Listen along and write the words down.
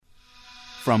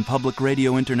From Public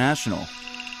Radio International,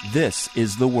 this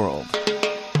is The World.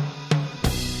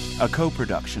 A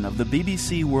co-production of the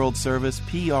BBC World Service,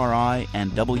 PRI,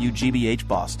 and WGBH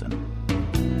Boston.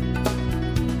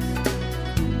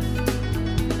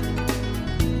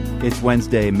 It's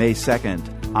Wednesday, May 2nd.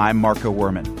 I'm Marco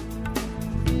Werman.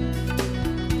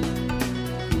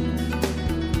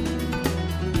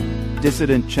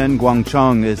 Dissident Chen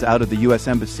Guangcheng is out of the U.S.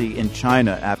 Embassy in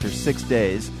China after 6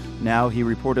 days. Now he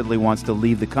reportedly wants to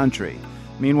leave the country.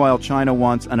 Meanwhile, China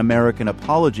wants an American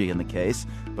apology in the case,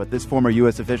 but this former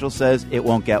U.S. official says it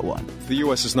won't get one. The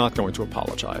U.S. is not going to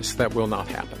apologize. That will not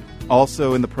happen.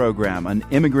 Also in the program, an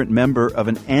immigrant member of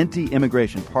an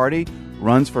anti-immigration party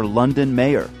runs for London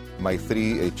mayor. My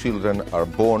three children are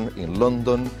born in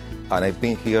London, and I've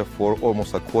been here for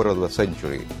almost a quarter of a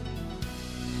century.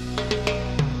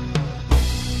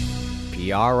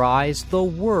 PRI's The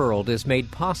World is made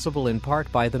possible in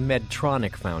part by the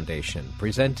Medtronic Foundation,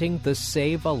 presenting the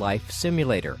Save a Life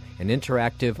Simulator, an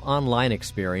interactive online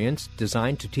experience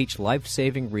designed to teach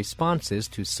life-saving responses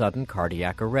to sudden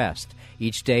cardiac arrest.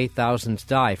 Each day, thousands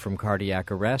die from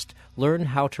cardiac arrest. Learn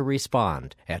how to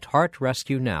respond at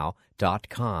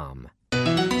heartrescuenow.com.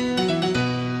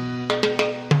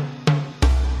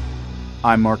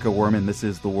 I'm Marco Werman. This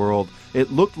is The World.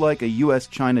 It looked like a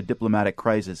U.S.-China diplomatic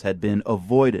crisis had been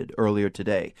avoided earlier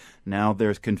today. Now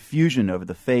there's confusion over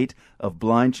the fate of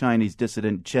blind Chinese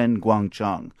dissident Chen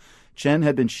Guangcheng. Chen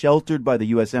had been sheltered by the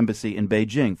U.S. Embassy in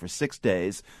Beijing for 6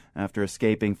 days after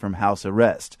escaping from house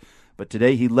arrest. But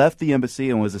today he left the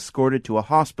embassy and was escorted to a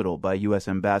hospital by U.S.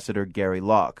 Ambassador Gary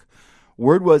Locke.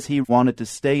 Word was he wanted to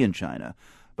stay in China,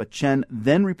 but Chen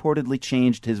then reportedly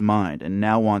changed his mind and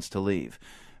now wants to leave.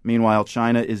 Meanwhile,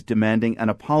 China is demanding an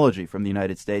apology from the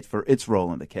United States for its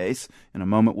role in the case. In a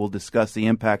moment, we'll discuss the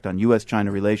impact on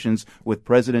U.S.-China relations with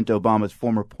President Obama's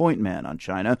former point man on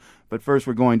China. But first,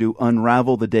 we're going to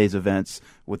unravel the day's events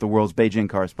with the world's Beijing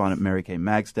correspondent, Mary Kay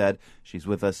Magstad. She's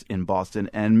with us in Boston.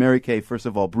 And Mary Kay, first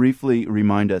of all, briefly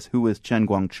remind us, who is Chen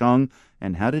Guangcheng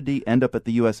and how did he end up at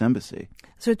the U.S. Embassy?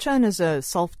 So Chen is a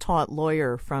self-taught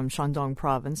lawyer from Shandong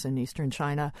province in eastern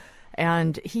China.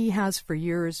 And he has for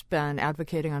years been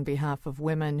advocating on behalf of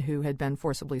women who had been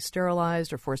forcibly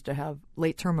sterilized or forced to have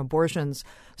late-term abortions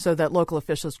so that local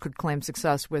officials could claim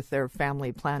success with their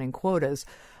family planning quotas.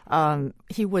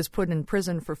 He was put in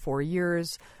prison for 4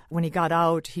 years. When he got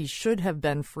out, he should have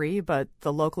been free, but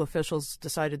the local officials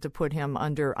decided to put him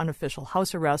under unofficial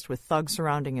house arrest with thugs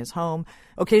surrounding his home,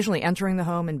 occasionally entering the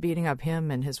home and beating up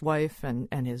him and his wife and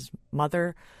his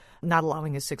mother, not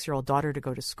allowing his 6-year-old daughter to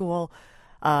go to school.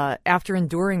 After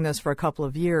enduring this for a couple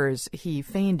of years, he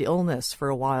feigned illness for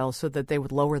a while so that they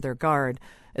would lower their guard,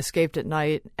 escaped at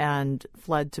night, and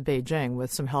fled to Beijing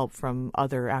with some help from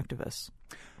other activists.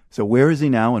 So where is he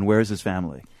now and where is his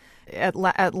family? At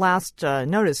last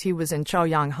notice, he was in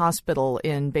Chaoyang Hospital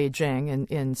in Beijing,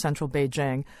 in central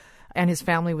Beijing, and his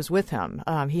family was with him.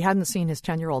 He hadn't seen his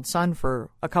 10-year-old son for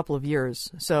a couple of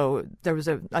years, so there was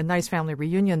a nice family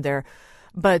reunion there.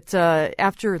 But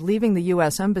after leaving the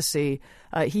U.S. Embassy,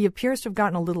 he appears to have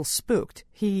gotten a little spooked.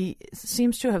 He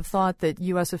seems to have thought that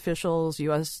U.S. officials,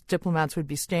 U.S. diplomats would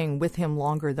be staying with him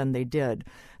longer than they did.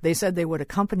 They said they would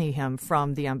accompany him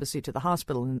from the embassy to the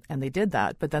hospital, and they did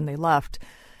that, but then they left.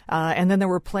 And then there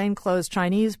were plainclothes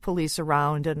Chinese police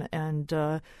around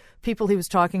and people he was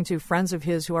talking to, friends of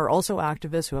his who are also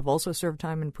activists, who have also served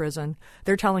time in prison.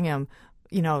 They're telling him,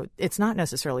 you know, it's not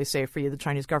necessarily safe for you. The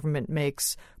Chinese government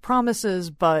makes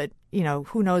promises, but, you know,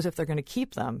 who knows if they're going to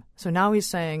keep them. So now he's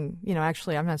saying, you know,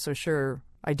 actually, I'm not so sure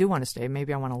I do want to stay.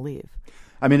 Maybe I want to leave.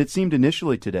 I mean, it seemed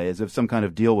initially today as if some kind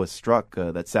of deal was struck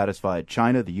that satisfied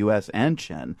China, the U.S., and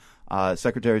Chen.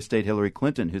 Secretary of State Hillary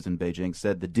Clinton, who's in Beijing,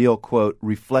 said the deal, quote,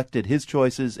 reflected his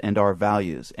choices and our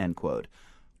values, end quote.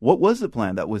 What was the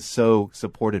plan that was so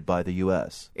supported by the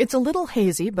U.S.? It's a little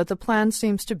hazy, but the plan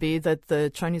seems to be that the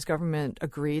Chinese government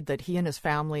agreed that he and his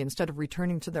family, instead of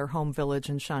returning to their home village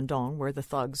in Shandong, where the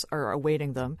thugs are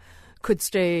awaiting them, could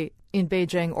stay in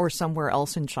Beijing or somewhere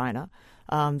else in China,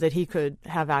 that he could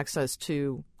have access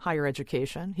to higher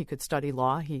education. He could study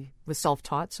law. He was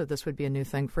self-taught, so this would be a new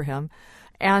thing for him.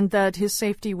 And that his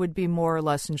safety would be more or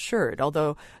less ensured,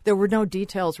 although there were no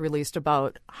details released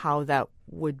about how that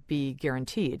would be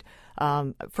guaranteed.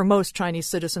 For most Chinese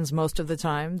citizens, most of the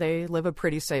time, they live a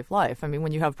pretty safe life. I mean,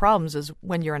 when you have problems is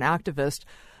when you're an activist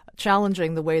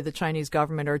challenging the way the Chinese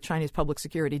government or Chinese public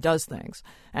security does things.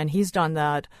 And he's done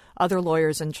that. Other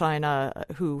lawyers in China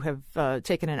who have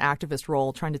taken an activist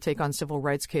role trying to take on civil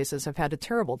rights cases have had a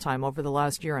terrible time over the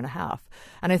last year and a half.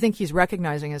 And I think he's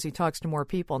recognizing as he talks to more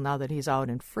people now that he's out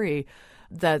and free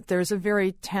that there's a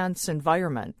very tense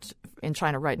environment in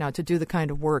China right now to do the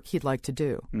kind of work he'd like to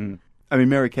do. I mean,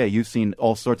 Mary Kay, you've seen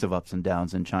all sorts of ups and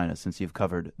downs in China since you've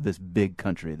covered this big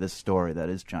country, this story that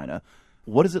is China.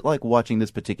 What is it like watching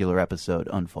this particular episode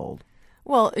unfold?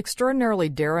 Well, extraordinarily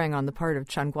daring on the part of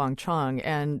Chen Guangcheng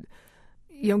and,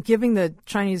 giving the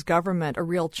Chinese government a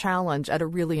real challenge at a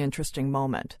really interesting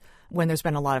moment when there's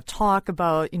been a lot of talk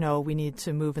about, we need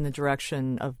to move in the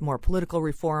direction of more political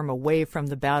reform away from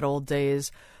the bad old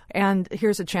days. And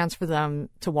here's a chance for them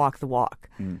to walk the walk.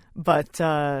 But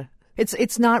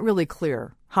it's not really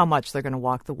clear how much they're going to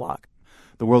walk the walk.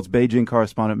 The world's Beijing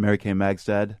correspondent, Mary Kay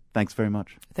Magstad, thanks very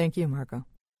much. Thank you, Marco.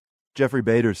 Jeffrey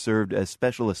Bader served as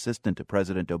special assistant to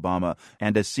President Obama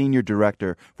and as senior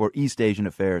director for East Asian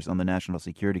Affairs on the National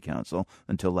Security Council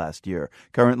until last year.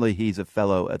 Currently, he's a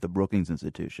fellow at the Brookings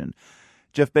Institution.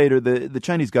 Jeff Bader, the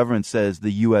Chinese government says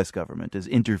the U.S. government is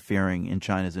interfering in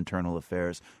China's internal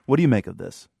affairs. What do you make of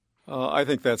this? I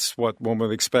think that's what one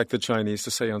would expect the Chinese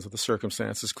to say under the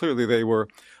circumstances. Clearly, they were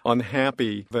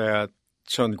unhappy that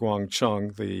Chen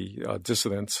Guangcheng, the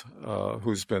dissident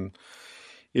who's been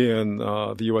in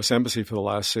the U.S. Embassy for the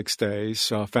last 6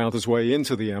 days, found his way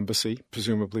into the embassy,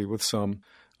 presumably with some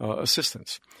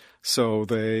assistance. So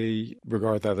they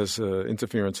regard that as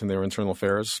interference in their internal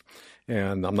affairs,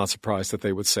 and I'm not surprised that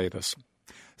they would say this.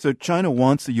 So China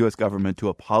wants the U.S. government to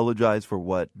apologize for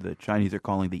what the Chinese are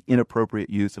calling the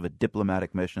inappropriate use of a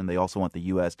diplomatic mission. They also want the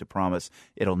U.S. to promise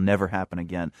it'll never happen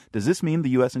again. Does this mean the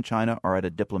U.S. and China are at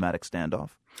a diplomatic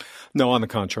standoff? No, on the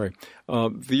contrary.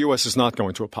 The U.S. is not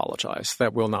going to apologize.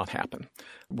 That will not happen.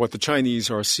 What the Chinese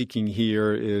are seeking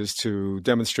here is to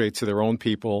demonstrate to their own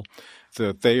people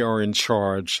that they are in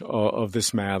charge of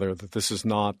this matter, that this is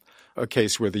not a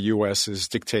case where the U.S. is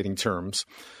dictating terms.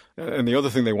 And the other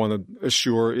thing they want to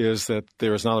assure is that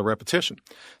there is not a repetition.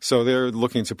 So they're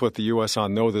looking to put the U.S.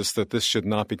 on notice that this should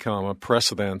not become a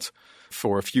precedent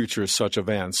for future such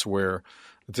events where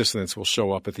dissidents will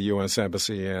show up at the U.S.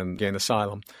 Embassy and gain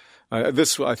asylum.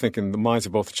 This, I think, in the minds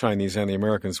of both the Chinese and the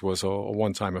Americans was a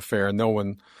one-time affair. No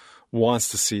one wants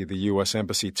to see the U.S.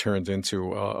 Embassy turned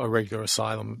into a regular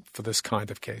asylum for this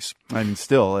kind of case. I mean,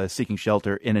 still, seeking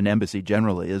shelter in an embassy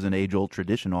generally is an age-old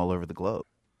tradition all over the globe.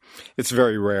 It's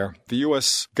very rare. The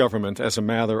U.S. government, as a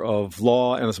matter of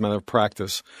law and as a matter of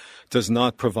practice, does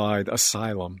not provide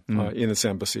asylum in its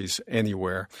embassies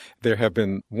anywhere. There have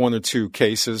been one or two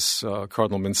cases,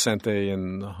 Cardinal Mincente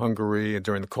in Hungary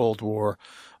during the Cold War,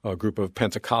 a group of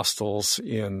Pentecostals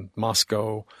in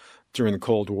Moscow during the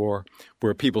Cold War,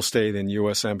 where people stayed in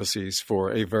U.S. embassies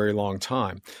for a very long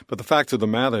time. But the fact of the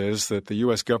matter is that the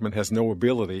U.S. government has no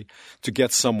ability to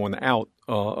get someone out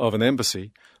of an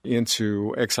embassy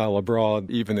into exile abroad,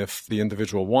 even if the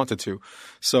individual wanted to.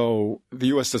 So the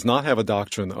U.S. does not have a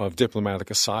doctrine of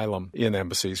diplomatic asylum in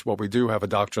embassies. What we do have a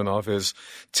doctrine of is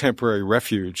temporary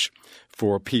refuge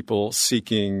for people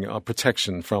seeking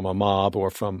protection from a mob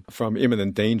or from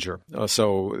imminent danger.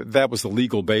 So that was the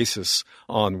legal basis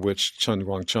on which Chen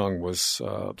Guangcheng was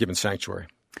given sanctuary.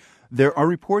 There are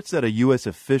reports that a U.S.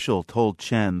 official told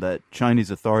Chen that Chinese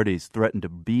authorities threatened to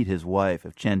beat his wife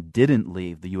if Chen didn't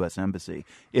leave the U.S. embassy.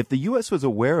 If the U.S. was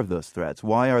aware of those threats,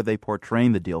 why are they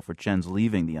portraying the deal for Chen's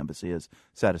leaving the embassy as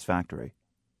satisfactory?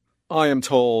 I am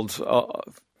told,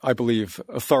 I believe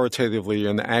authoritatively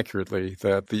and accurately,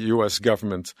 that the U.S.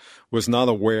 government was not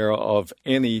aware of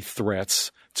any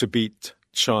threats to beat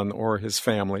Chen or his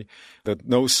family, that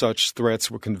no such threats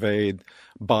were conveyed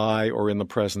by or in the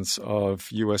presence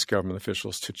of U.S. government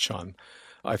officials to Chen.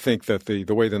 I think that the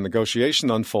way the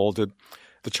negotiation unfolded,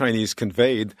 the Chinese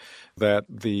conveyed that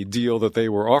the deal that they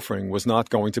were offering was not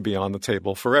going to be on the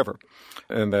table forever,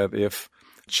 and that if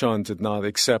Chen did not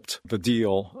accept the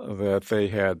deal that they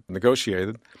had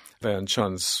negotiated, then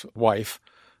Chen's wife,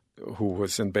 who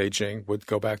was in Beijing, would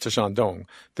go back to Shandong.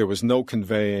 There was no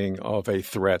conveying of a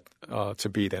threat to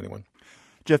beat anyone.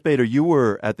 Jeff Bader, you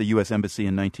were at the U.S. Embassy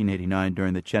in 1989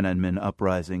 during the Tiananmen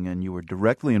uprising, and you were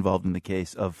directly involved in the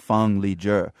case of Fang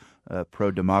Lijie, a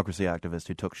pro-democracy activist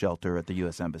who took shelter at the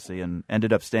U.S. Embassy and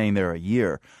ended up staying there a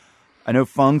year. I know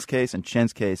Fang's case and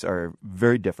Chen's case are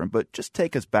very different, but just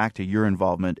take us back to your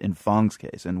involvement in Fang's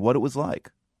case and what it was like.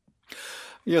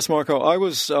 Yes, Marco. I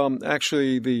was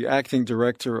actually the acting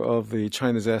director of the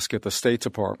China's desk at the State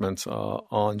Department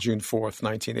on June 4th,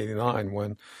 1989,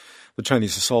 when the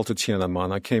Chinese assaulted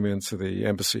Tiananmen. I came into the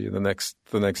embassy the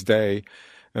next day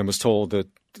and was told that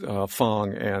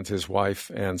Fang and his wife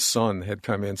and son had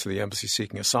come into the embassy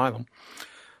seeking asylum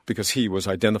because he was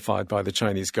identified by the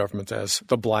Chinese government as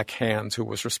the Black Hand who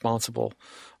was responsible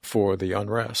for the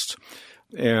unrest.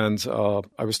 And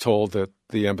I was told that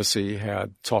the embassy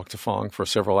had talked to Fang for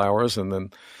several hours, and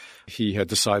then he had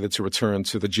decided to return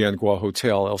to the Jiangua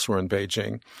Hotel elsewhere in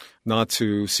Beijing, not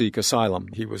to seek asylum.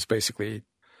 He was basically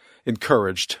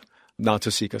encouraged not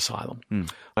to seek asylum.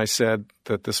 I said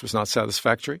that this was not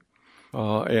satisfactory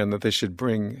and that they should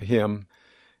bring him,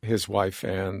 his wife,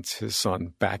 and his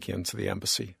son back into the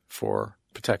embassy for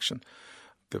protection.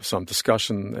 There was some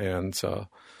discussion,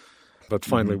 but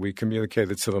finally we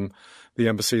communicated to them, the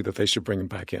embassy, that they should bring him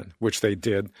back in, which they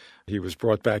did. He was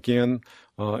brought back in,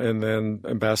 and then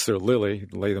Ambassador Lilly,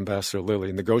 the late Ambassador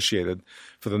Lilly, negotiated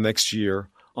for the next year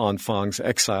on Fang's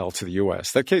exile to the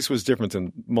U.S. That case was different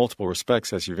in multiple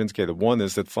respects, as you've indicated. One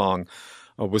is that Fang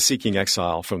was seeking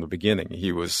exile from the beginning.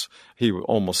 He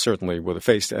almost certainly would have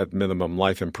faced at minimum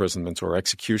life imprisonment or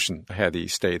execution had he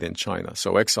stayed in China.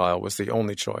 So exile was the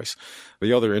only choice.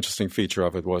 The other interesting feature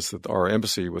of it was that our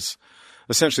embassy was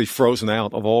essentially frozen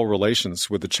out of all relations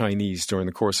with the Chinese during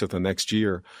the course of the next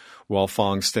year while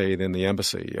Fang stayed in the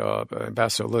embassy.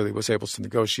 Ambassador Lilly was able to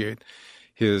negotiate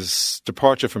his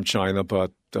departure from China,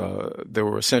 but there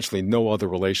were essentially no other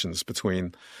relations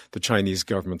between the Chinese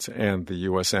government and the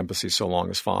U.S. embassy so long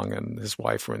as Fang and his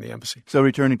wife were in the embassy. So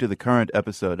returning to the current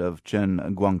episode of Chen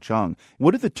Guangcheng,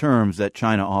 what are the terms that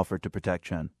China offered to protect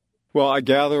Chen? Well, I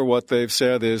gather what they've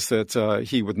said is that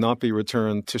he would not be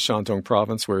returned to Shandong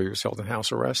province where he was held in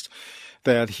house arrest,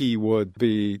 that he would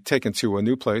be taken to a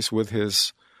new place with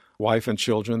his wife and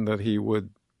children, that he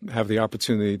would have the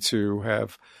opportunity to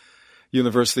have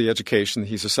university education.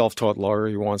 He's a self-taught lawyer.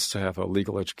 He wants to have a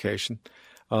legal education.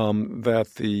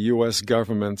 That the U.S.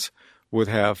 government would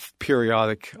have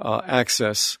periodic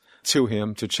access to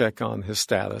him to check on his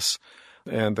status,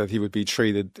 and that he would be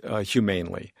treated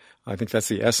humanely. I think that's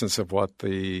the essence of what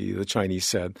the Chinese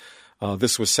said.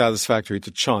 This was satisfactory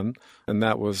to Chen, and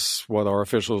that was what our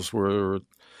officials were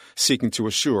seeking to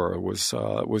assure,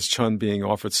 was Chen being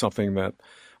offered something that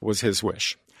was his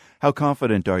wish. How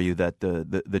confident are you that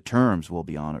the terms will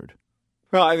be honored?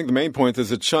 Well, I think the main point is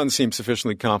that Chen seemed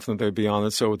sufficiently confident they'd be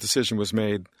honored, so a decision was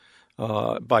made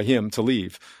by him to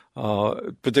leave.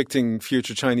 Predicting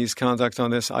future Chinese conduct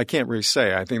on this, I can't really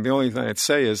say. I think the only thing I'd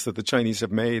say is that the Chinese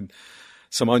have made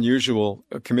some unusual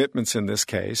commitments in this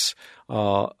case,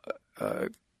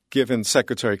 given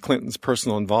Secretary Clinton's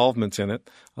personal involvement in it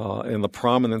and the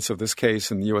prominence of this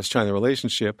case in the U.S.-China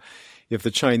relationship. If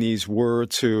the Chinese were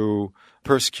to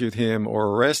persecute him or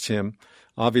arrest him,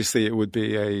 obviously it would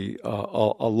be a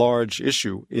large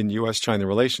issue in U.S.-China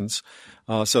relations.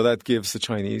 So that gives the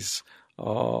Chinese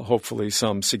hopefully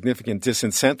some significant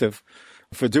disincentive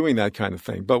for doing that kind of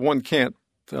thing. But one can't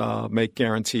make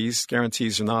guarantees.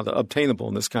 Guarantees are not obtainable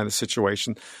in this kind of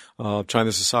situation.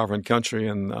 China's a sovereign country,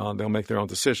 and they'll make their own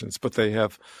decisions. But they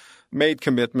have made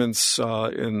commitments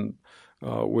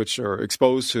which are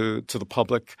exposed to the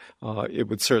public. It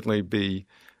would certainly be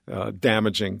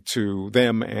damaging to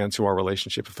them and to our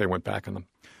relationship if they went back on them.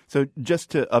 So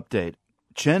just to update,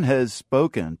 Chen has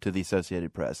spoken to the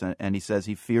Associated Press, and he says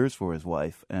he fears for his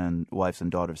wife's and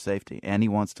daughter's safety, and he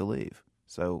wants to leave.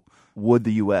 So would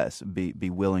the U.S. be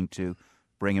willing to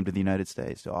bring him to the United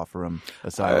States to offer him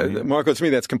asylum? Marco, to me,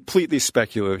 that's completely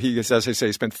speculative. He, as I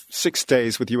say, spent 6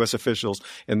 days with U.S. officials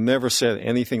and never said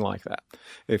anything like that.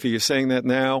 If he is saying that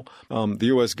now, the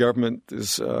U.S. government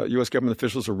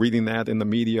officials are reading that in the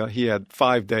media. He had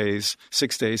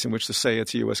 6 days in which to say it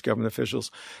to U.S. government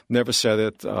officials. Never said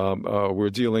it.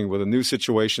 We're dealing with a new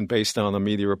situation based on a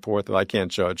media report that I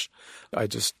can't judge. I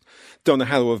just don't know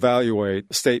how to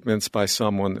evaluate statements by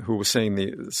someone who was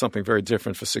saying something very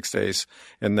different for 6 days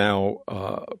and now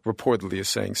reportedly is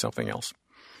saying something else.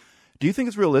 Do you think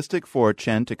it's realistic for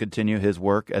Chen to continue his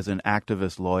work as an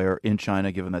activist lawyer in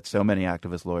China, given that so many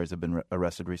activist lawyers have been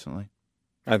arrested recently?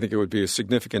 I think it would be a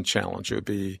significant challenge. It would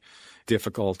be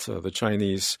difficult. The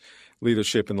Chinese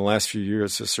leadership in the last few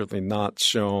years has certainly not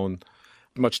shown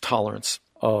much tolerance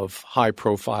of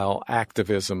high-profile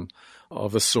activism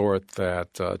of the sort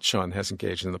that Chen has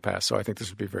engaged in the past. So I think this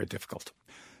would be very difficult.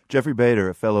 Jeffrey Bader,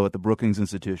 a fellow at the Brookings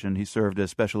Institution, he served as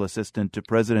special assistant to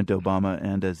President Obama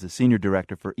and as the senior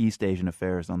director for East Asian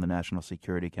Affairs on the National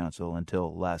Security Council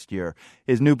until last year.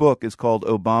 His new book is called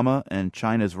Obama and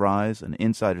China's Rise, an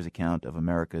insider's account of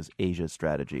America's Asia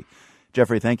strategy.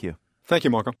 Jeffrey, thank you. Thank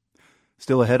you, Marco.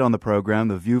 Still ahead on the program,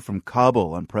 the view from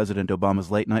Kabul on President Obama's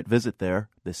late-night visit there.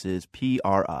 This is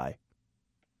PRI.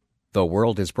 The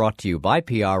World is brought to you by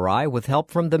PRI with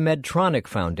help from the Medtronic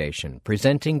Foundation,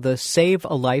 presenting the Save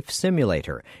a Life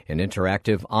Simulator, an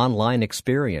interactive online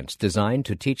experience designed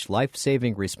to teach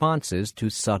life-saving responses to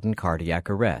sudden cardiac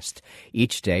arrest.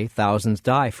 Each day, thousands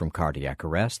die from cardiac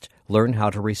arrest. Learn how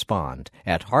to respond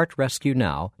at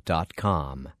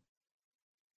heartrescuenow.com.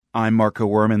 I'm Marco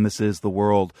Werman. This is The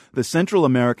World. The Central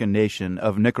American nation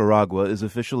of Nicaragua is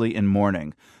officially in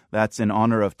mourning. That's in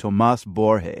honor of Tomás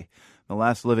Borge. The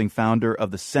last living founder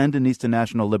of the Sandinista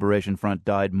National Liberation Front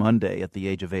died Monday at the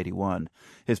age of 81.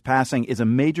 His passing is a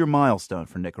major milestone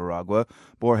for Nicaragua.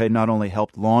 Borge not only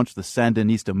helped launch the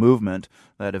Sandinista movement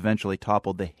that eventually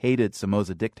toppled the hated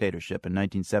Somoza dictatorship in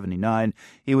 1979,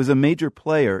 he was a major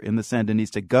player in the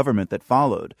Sandinista government that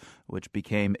followed, which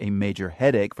became a major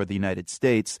headache for the United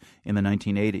States in the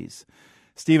 1980s.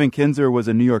 Stephen Kinzer was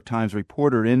a New York Times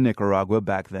reporter in Nicaragua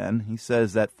back then. He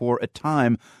says that for a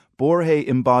time, Borge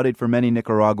embodied for many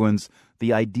Nicaraguans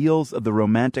the ideals of the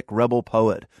romantic rebel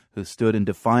poet who stood in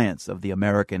defiance of the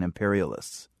American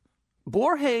imperialists.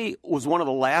 Borge was one of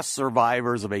the last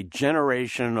survivors of a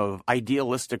generation of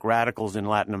idealistic radicals in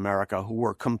Latin America who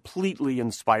were completely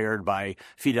inspired by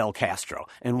Fidel Castro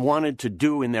and wanted to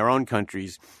do in their own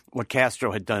countries what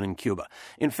Castro had done in Cuba.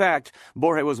 In fact,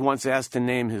 Borge was once asked to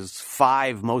name his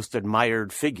 5 most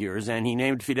admired figures, and he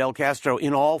named Fidel Castro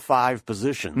in all 5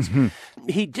 positions.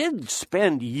 He did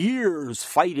spend years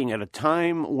fighting at a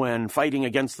time when fighting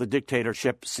against the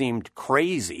dictatorship seemed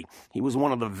crazy. He was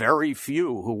one of the very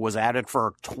few who was at it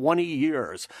for 20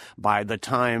 years by the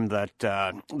time that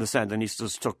the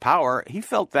Sandinistas took power. He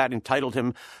felt that entitled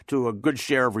him to a good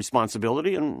share of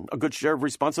responsibility, and a good share of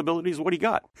responsibility is what he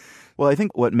got. Well, I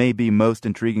think what may be most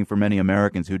intriguing for many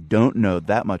Americans who don't know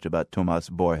that much about Tomás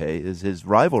Borge is his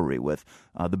rivalry with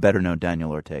the better-known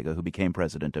Daniel Ortega, who became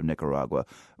president of Nicaragua.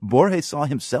 Borge saw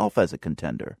himself as a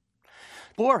contender.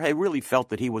 Borge really felt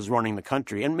that he was running the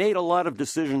country and made a lot of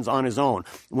decisions on his own.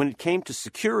 When it came to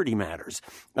security matters,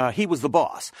 he was the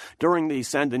boss. During the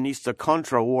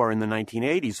Sandinista-Contra War in the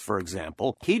 1980s, for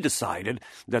example, he decided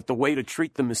that the way to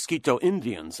treat the Mosquito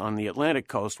Indians on the Atlantic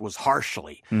coast was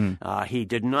harshly. He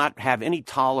did not have any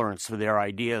tolerance for their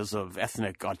ideas of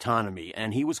ethnic autonomy,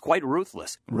 and he was quite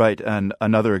ruthless. Right, and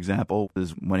another example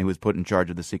is when he was put in charge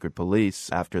of the secret police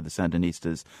after the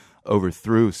Sandinistas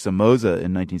overthrew Somoza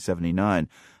in 1979.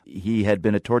 He had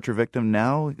been a torture victim.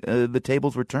 Now the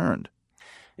tables were turned.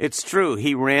 It's true.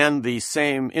 He ran the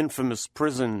same infamous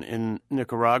prison in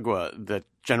Nicaragua that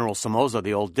General Somoza,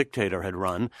 the old dictator, had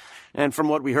run. And from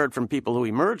what we heard from people who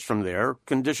emerged from there,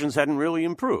 conditions hadn't really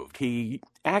improved. He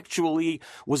actually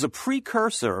was a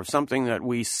precursor of something that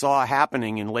we saw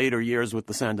happening in later years with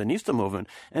the Sandinista movement,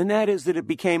 and that is that it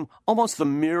became almost the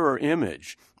mirror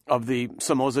image of the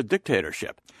Somoza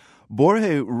dictatorship.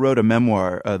 Borge wrote a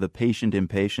memoir, The Patient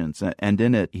Impatience, and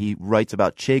in it he writes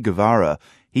about Che Guevara.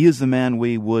 He is the man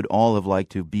we would all have liked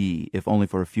to be, if only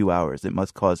for a few hours. It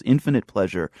must cause infinite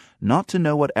pleasure not to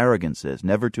know what arrogance is,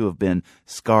 never to have been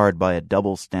scarred by a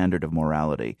double standard of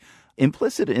morality.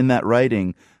 Implicit in that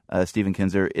writing, Stephen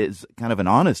Kinzer, is kind of an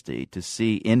honesty to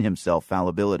see in himself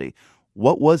fallibility.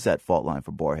 What was that fault line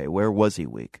for Borge? Where was he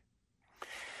weak?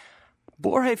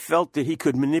 Borge felt that he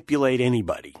could manipulate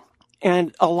anybody.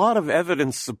 And a lot of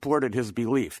evidence supported his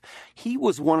belief. He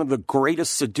was one of the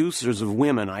greatest seducers of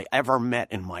women I ever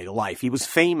met in my life. He was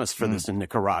famous for this in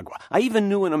Nicaragua. I even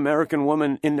knew an American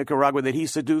woman in Nicaragua that he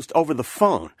seduced over the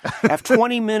phone. After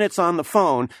 20 minutes on the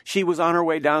phone, she was on her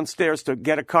way downstairs to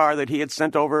get a car that he had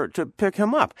sent over to pick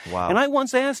him up. Wow. And I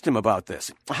once asked him about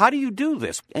this. How do you do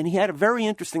this? And he had a very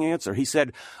interesting answer. He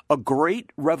said, a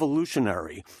great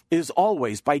revolutionary is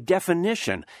always, by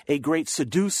definition, a great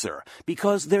seducer,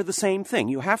 because they're the same thing.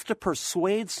 You have to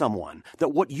persuade someone that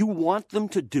what you want them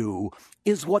to do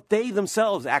is what they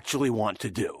themselves actually want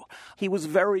to do. He was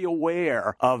very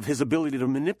aware of his ability to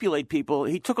manipulate people.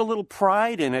 He took a little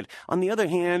pride in it. On the other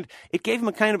hand, it gave him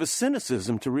a kind of a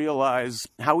cynicism to realize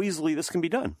how easily this can be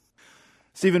done.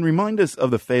 Stephen, remind us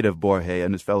of the fate of Borge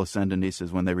and his fellow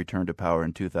Sandinistas when they returned to power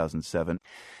in 2007.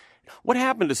 What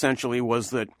happened essentially was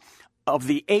that of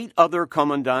the 8 other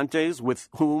comandantes with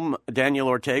whom Daniel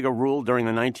Ortega ruled during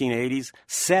the 1980s,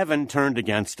 7 turned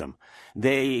against him.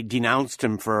 They denounced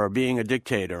him for being a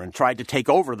dictator and tried to take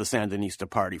over the Sandinista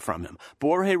party from him.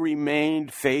 Borge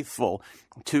remained faithful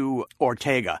to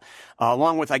Ortega,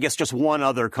 along with, I guess, just one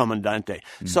other comandante.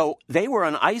 So they were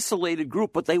an isolated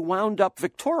group, but they wound up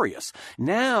victorious.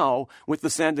 Now, with the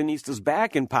Sandinistas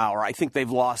back in power, I think they've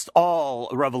lost all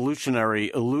revolutionary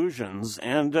illusions.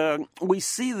 And we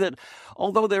see that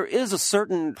although there is a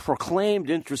certain proclaimed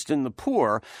interest in the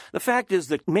poor, the fact is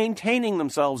that maintaining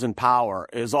themselves in power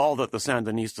is all that the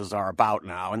Sandinistas are about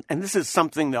now. And this is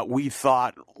something that we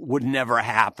thought would never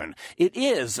happen. It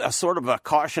is a sort of a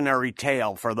cautionary tale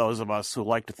for those of us who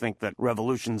like to think that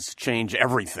revolutions change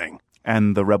everything.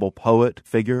 And the rebel poet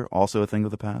figure, also a thing of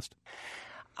the past?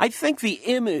 I think the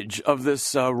image of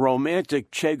this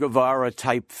romantic Che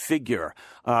Guevara-type figure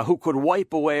who could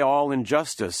wipe away all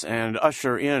injustice and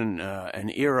usher in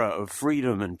an era of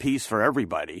freedom and peace for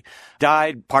everybody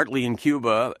died partly in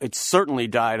Cuba. It certainly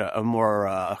died a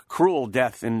more cruel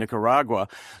death in Nicaragua.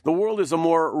 The world is a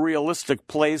more realistic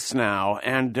place now,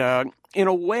 and in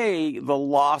a way, the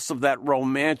loss of that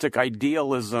romantic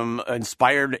idealism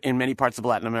inspired in many parts of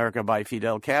Latin America by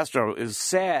Fidel Castro is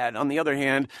sad. On the other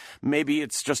hand, maybe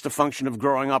it's just a function of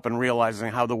growing up and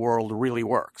realizing how the world really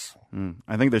works.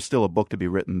 I think there's still a book to be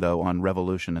written, though, on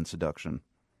revolution and seduction.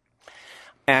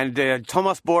 And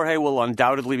Tomas Borge will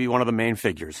undoubtedly be one of the main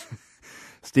figures.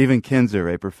 Stephen Kinzer,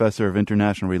 a professor of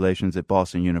international relations at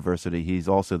Boston University. He's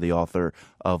also the author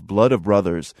of Blood of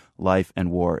Brothers, Life and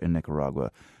War in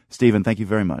Nicaragua. Stephen, thank you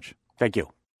very much. Thank you.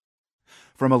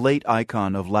 From a late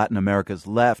icon of Latin America's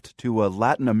left to a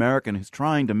Latin American who's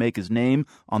trying to make his name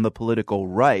on the political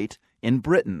right in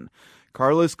Britain.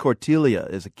 Carlos Cortilia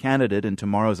is a candidate in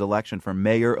tomorrow's election for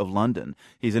mayor of London.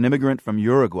 He's an immigrant from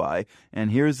Uruguay,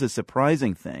 and here's the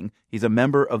surprising thing. He's a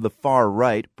member of the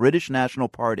far-right British National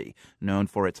Party, known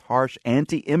for its harsh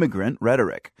anti-immigrant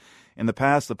rhetoric. In the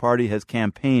past, the party has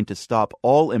campaigned to stop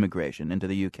all immigration into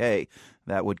the UK.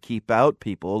 That would keep out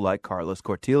people like Carlos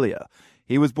Cortilia.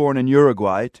 He was born in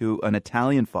Uruguay to an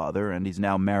Italian father, and he's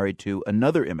now married to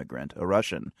another immigrant, a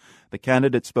Russian. The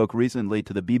candidate spoke recently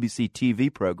to the BBC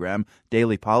TV program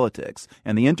Daily Politics,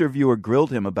 and the interviewer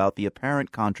grilled him about the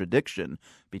apparent contradiction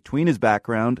between his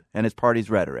background and his party's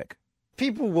rhetoric.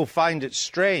 People will find it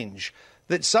strange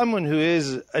that someone who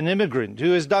is an immigrant,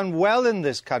 who has done well in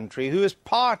this country, who is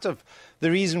part of the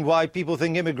reason why people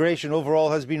think immigration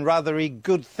overall has been rather a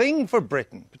good thing for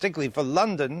Britain, particularly for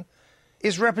London,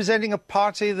 is representing a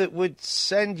party that would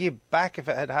send you back if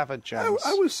it had half a chance.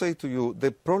 I will say to you,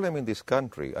 the problem in this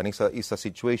country, and it's a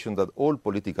situation that all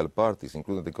political parties,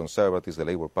 including the Conservatives, the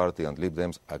Labour Party and Lib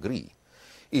Dems, agree,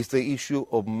 is the issue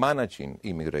of managing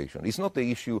immigration. It's not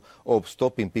the issue of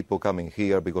stopping people coming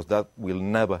here, because that will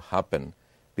never happen,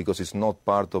 because it's not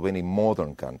part of any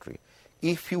modern country.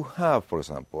 If you have, for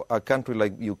example, a country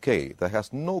like UK that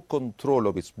has no control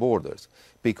of its borders,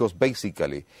 because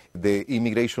basically the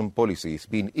immigration policy is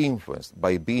being influenced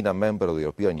by being a member of the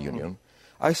European Union,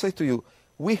 I say to you,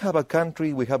 we have a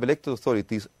country, we have elected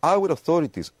authorities, our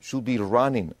authorities should be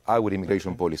running our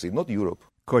immigration policy, not Europe.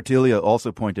 Cortilia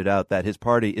also pointed out that his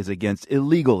party is against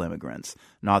illegal immigrants,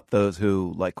 not those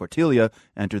who, like Cortilia,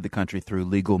 entered the country through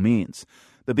legal means.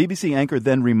 The BBC anchor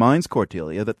then reminds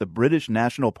Cortilia that the British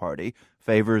National Party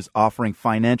favors offering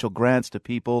financial grants to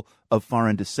people of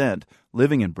foreign descent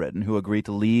living in Britain who agree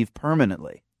to leave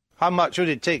permanently. How much would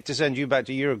it take to send you back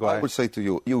to Uruguay? I would say to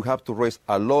you, you have to raise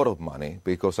a lot of money,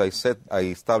 because I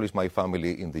established my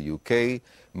family in the UK.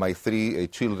 My 3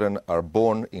 children are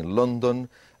born in London,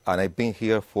 and I've been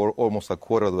here for almost a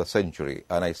quarter of a century.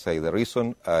 And I say the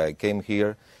reason I came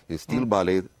here is still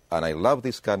valid, and I love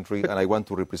this country, and I want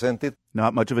to represent it.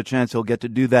 Not much of a chance he'll get to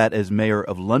do that as mayor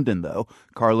of London, though.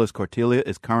 Carlos Cortilia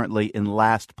is currently in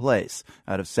last place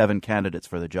out of 7 candidates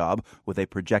for the job, with a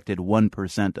projected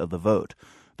 1% of the vote.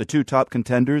 The 2 top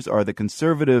contenders are the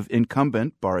Conservative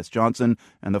incumbent, Boris Johnson,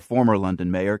 and the former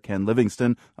London mayor, Ken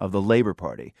Livingstone, of the Labour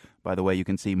Party. By the way, you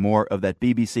can see more of that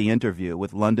BBC interview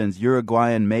with London's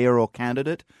Uruguayan mayoral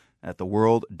candidate at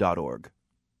theworld.org.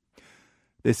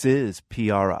 This is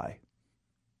PRI.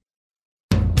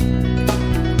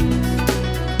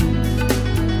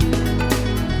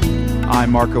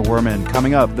 I'm Marco Werman.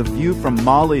 Coming up, the view from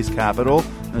Mali's capital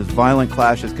as violent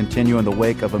clashes continue in the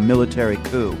wake of a military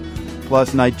coup.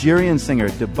 Plus, Nigerian singer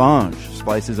D'banj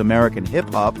splices American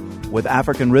hip-hop with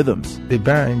African rhythms.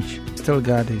 D'banj still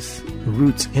got his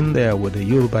roots in there with the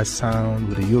Yoruba sound,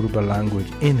 with the Yoruba language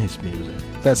in his music.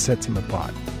 That sets him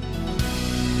apart.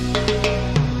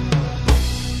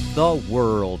 The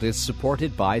World is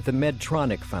supported by the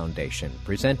Medtronic Foundation,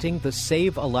 presenting the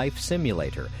Save a Life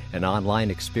Simulator, an online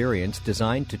experience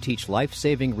designed to teach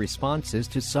life-saving responses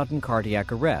to sudden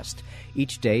cardiac arrest.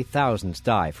 Each day, thousands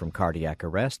die from cardiac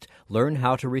arrest. Learn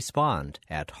how to respond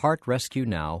at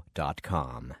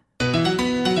heartrescuenow.com.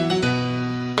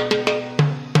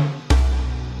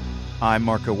 I'm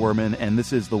Marco Werman, and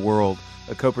this is The World,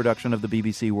 a co-production of the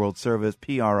BBC World Service,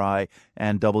 PRI,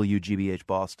 and WGBH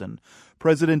Boston.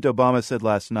 President Obama said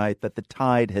last night that the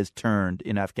tide has turned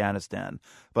in Afghanistan.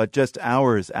 But just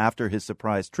hours after his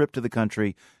surprise trip to the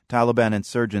country, Taliban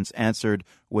insurgents answered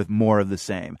with more of the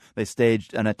same. They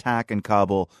staged an attack in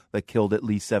Kabul that killed at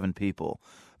least 7 people.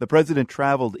 The president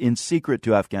traveled in secret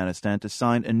to Afghanistan to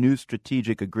sign a new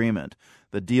strategic agreement.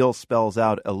 The deal spells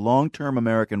out a long-term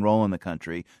American role in the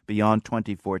country beyond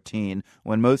 2014,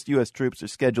 when most U.S. troops are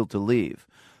scheduled to leave.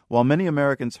 While many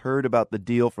Americans heard about the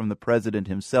deal from the president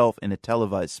himself in a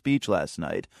televised speech last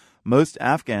night, most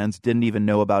Afghans didn't even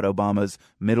know about Obama's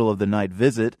middle-of-the-night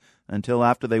visit until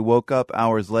after they woke up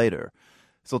hours later.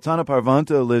 Sultana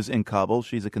Parvanta lives in Kabul.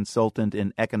 She's a consultant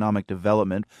in economic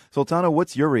development. Sultana,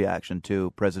 what's your reaction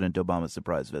to President Obama's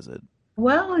surprise visit?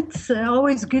 Well, it's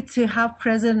always good to have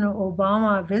President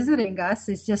Obama visiting us.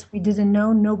 It's just we didn't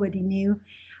know, nobody knew.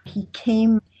 He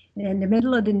came in the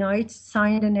middle of the night,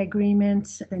 signed an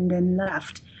agreement, and then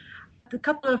left. A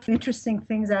couple of interesting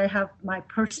things I have, my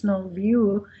personal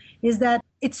view, is that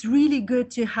it's really good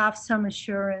to have some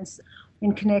assurance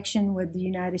in connection with the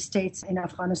United States in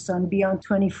Afghanistan beyond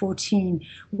 2014.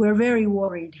 We're very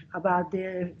worried about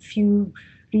the few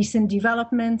recent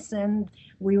developments, and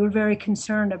we were very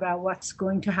concerned about what's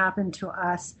going to happen to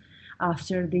us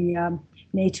after the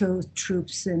NATO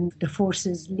troops and the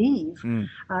forces leave.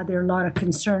 There are a lot of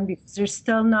concern because there's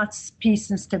still not peace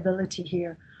and stability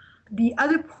here. The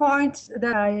other point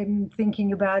that I am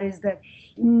thinking about is that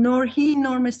nor he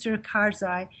nor Mr.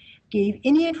 Karzai gave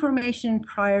any information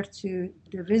prior to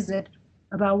the visit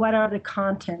about what are the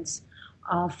contents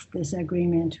of this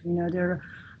agreement. You know,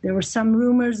 there were some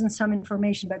rumors and some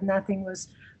information, but nothing was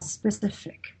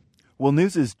specific. Well,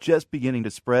 news is just beginning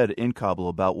to spread in Kabul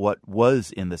about what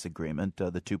was in this agreement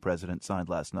the two presidents signed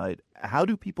last night. How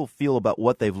do people feel about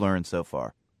what they've learned so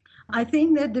far? I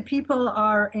think that the people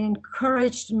are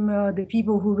encouraged, the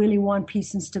people who really want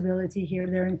peace and stability here,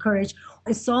 they're encouraged.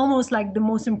 It's almost like the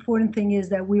most important thing is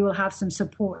that we will have some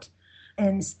support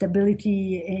and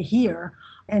stability here.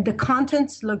 And the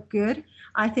contents look good.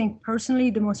 I think personally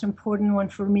the most important one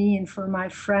for me and for my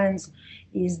friends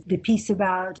is the piece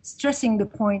about stressing the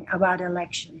point about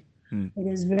election. It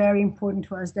is very important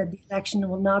to us that the election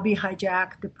will not be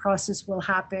hijacked. The process will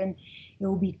happen. It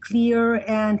will be clear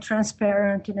and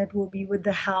transparent, and it will be with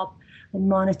the help and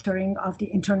monitoring of the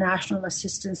international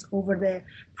assistance over the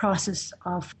process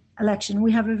of election.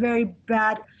 We have a very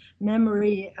bad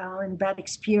memory and bad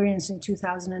experience in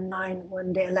 2009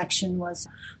 when the election was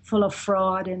full of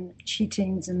fraud and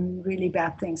cheatings and really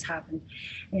bad things happened.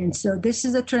 And so this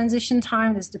is a transition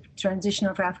time. This is the transition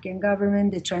of Afghan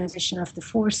government, the transition of the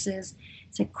forces.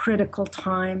 It's a critical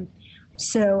time.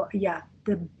 So, yeah,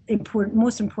 the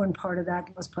most important part of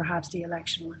that was perhaps the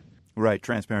election one. Right.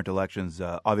 Transparent elections,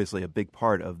 obviously a big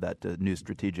part of that new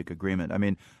strategic agreement. I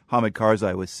mean, Hamid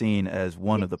Karzai was seen as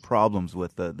one of the problems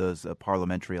with those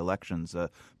parliamentary elections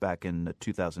back in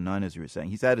 2009, as you were saying.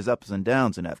 He's had his ups and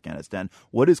downs in Afghanistan.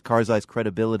 What is Karzai's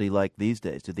credibility like these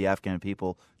days? Do the Afghan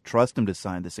people trust him to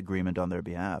sign this agreement on their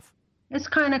behalf? It's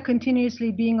kind of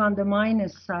continuously being on the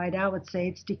minus side. I would say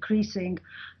it's decreasing.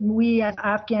 We as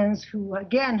Afghans who,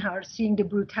 again, are seeing the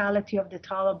brutality of the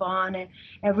Taliban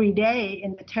every day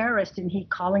in the terrorists, and he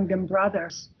calling them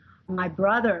brothers. My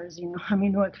brothers, you know, I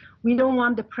mean, we don't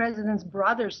want the president's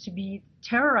brothers to be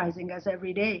terrorizing us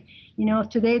every day. You know,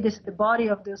 today this is the body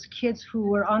of those kids who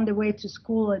were on the way to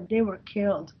school and they were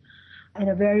killed in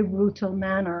a very brutal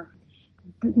manner.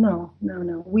 No.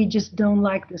 We just don't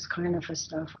like this kind of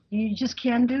stuff. You just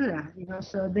can't do that, you know.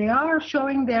 So they are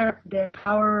showing their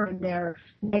power and their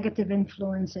negative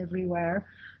influence everywhere.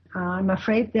 I'm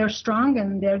afraid they're strong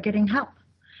and they're getting help.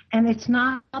 And it's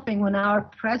not helping when our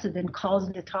president calls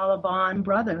the Taliban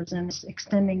brothers and is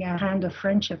extending a hand of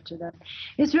friendship to them.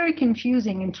 It's very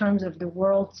confusing in terms of the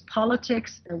world's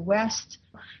politics, the West.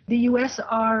 The U.S.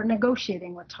 are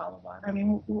negotiating with Taliban. I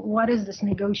mean, what is this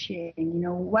negotiating? You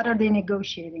know, what are they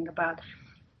negotiating about?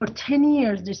 For 10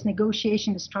 years, this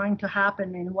negotiation is trying to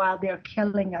happen, and while they're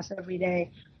killing us every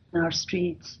day in our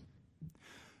streets.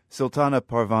 Sultana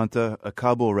Parvanta, a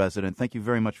Kabul resident, thank you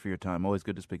very much for your time. Always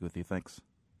good to speak with you. Thanks.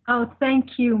 Oh,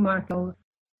 thank you, Marco.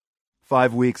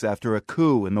 5 weeks after a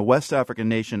coup in the West African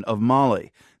nation of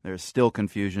Mali, there's still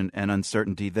confusion and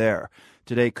uncertainty there.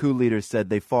 Today, coup leaders said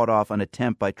they fought off an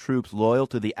attempt by troops loyal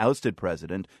to the ousted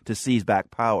president to seize back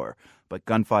power. But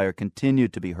gunfire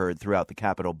continued to be heard throughout the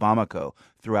capital, Bamako,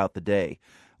 throughout the day.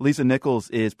 Lisa Nichols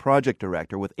is project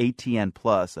director with ATN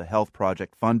Plus, a health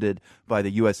project funded by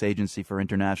the U.S. Agency for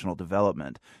International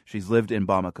Development. She's lived in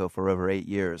Bamako for over 8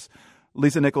 years.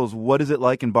 Lisa Nichols, what is it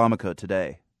like in Bamako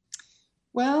today?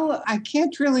 Well, I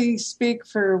can't really speak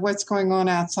for what's going on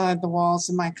outside the walls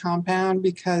of my compound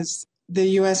because the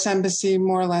U.S. Embassy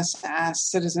more or less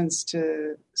asked citizens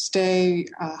to stay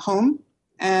home.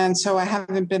 And so I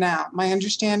haven't been out. My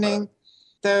understanding,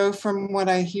 though, from what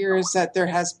I hear is that there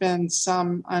has been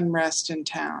some unrest in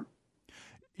town.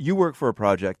 You work for a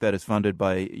project that is funded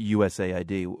by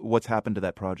USAID. What's happened to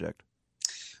that project?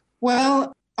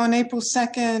 Well, on April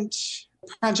 2nd,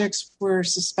 projects were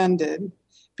suspended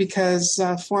because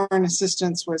foreign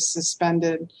assistance was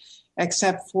suspended,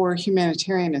 except for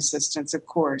humanitarian assistance, of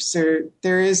course.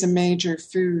 There is a major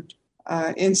food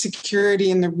insecurity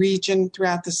in the region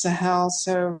throughout the Sahel,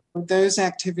 so those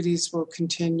activities will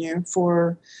continue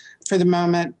for the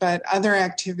moment. But other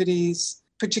activities,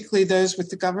 particularly those with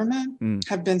the government,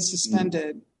 have been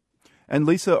suspended. And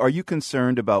Lisa, are you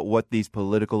concerned about what these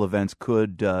political events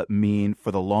could mean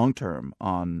for the long term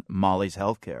on Mali's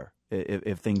healthcare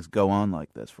if things go on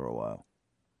like this for a while?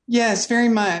 Yes, very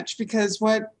much, because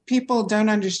what people don't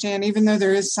understand, even though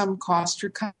there is some cost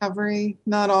recovery,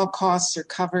 not all costs are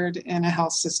covered in a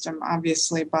health system,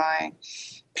 obviously, by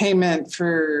payment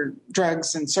for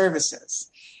drugs and services.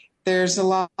 There's a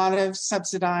lot of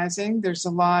subsidizing. There's a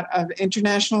lot of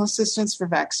international assistance for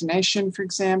vaccination, for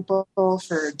example,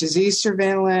 for disease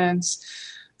surveillance,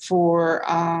 for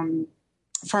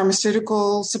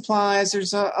pharmaceutical supplies.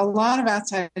 There's a lot of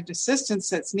outside assistance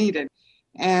that's needed.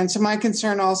 And so my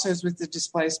concern also is with the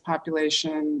displaced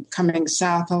population coming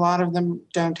south. A lot of them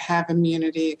don't have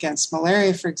immunity against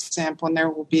malaria, for example, and there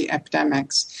will be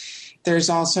epidemics. There's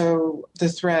also the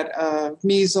threat of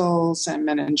measles and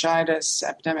meningitis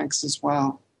epidemics as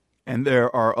well. And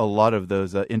there are a lot of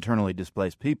those internally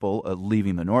displaced people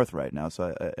leaving the north right now,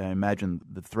 so I imagine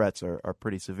the threats are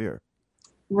pretty severe.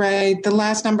 Right. The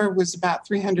last number was about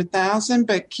 300,000,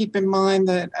 but keep in mind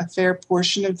that a fair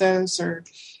portion of those are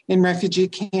in refugee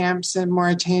camps in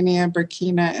Mauritania,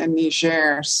 Burkina, and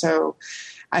Niger. So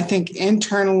I think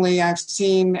internally I've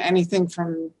seen anything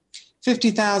from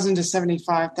 50,000 to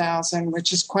 75,000,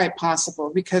 which is quite possible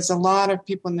because a lot of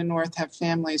people in the north have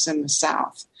families in the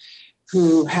south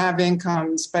who have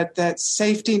incomes, but that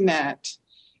safety net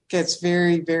gets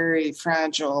very, very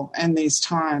fragile in these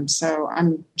times. So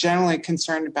I'm generally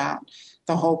concerned about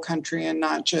the whole country and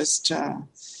not just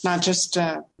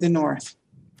the north.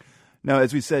 Now,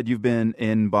 as we said, you've been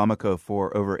in Bamako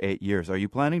for over 8 years. Are you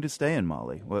planning to stay in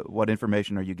Mali? What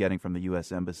information are you getting from the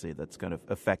U.S. Embassy that's kind of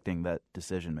affecting that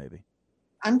decision, maybe?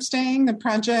 I'm staying. The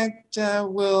project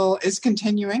is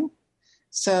continuing.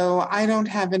 So I don't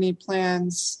have any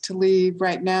plans to leave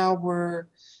right now. We're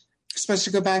supposed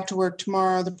to go back to work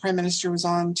tomorrow. The Prime Minister was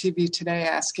on TV today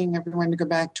asking everyone to go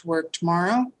back to work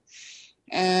tomorrow.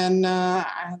 And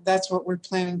that's what we're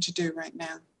planning to do right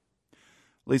now.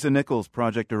 Lisa Nichols,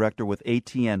 project director with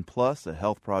ATN Plus, a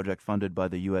health project funded by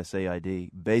the USAID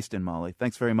based in Mali.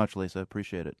 Thanks very much, Lisa.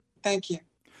 Appreciate it. Thank you.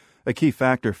 A key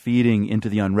factor feeding into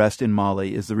the unrest in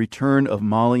Mali is the return of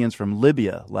Malians from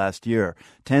Libya last year.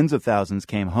 Tens of thousands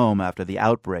came home after the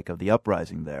outbreak of the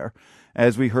uprising there.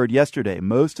 As we heard yesterday,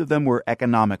 most of them were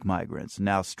economic migrants,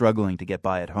 now struggling to get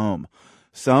by at home.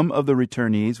 Some of the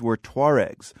returnees were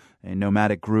Tuaregs, a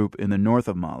nomadic group in the north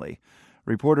of Mali.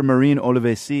 Reporter Marine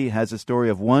Olivesi has a story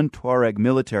of one Tuareg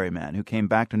military man who came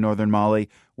back to northern Mali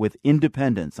with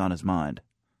independence on his mind.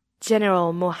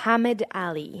 General Mohammed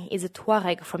Ali is a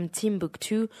Tuareg from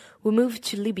Timbuktu who moved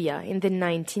to Libya in the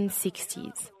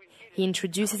 1960s. He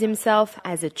introduces himself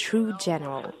as a true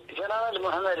general.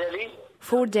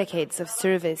 4 decades of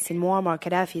service in Muammar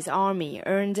Gaddafi's army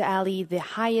earned Ali the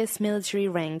highest military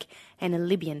rank and a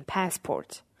Libyan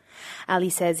passport. Ali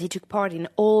says he took part in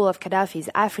all of Gaddafi's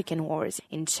African wars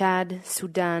in Chad,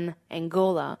 Sudan,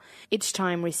 Angola, each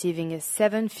time receiving a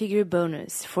 7-figure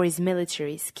bonus for his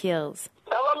military skills.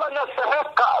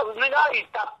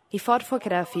 He fought for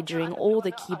Gaddafi during all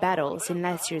the key battles in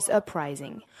last year's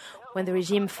uprising. When the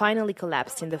regime finally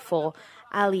collapsed in the fall,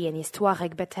 Ali and his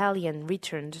Tuareg battalion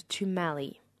returned to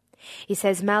Mali. He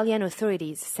says Malian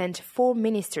authorities sent 4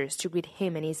 ministers to greet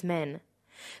him and his men.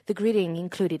 The greeting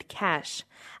included cash.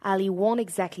 Ali won't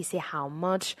exactly say how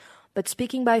much, but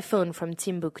speaking by phone from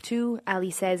Timbuktu,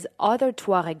 Ali says other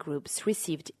Tuareg groups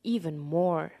received even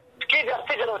more.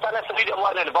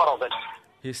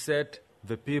 He said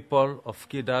the people of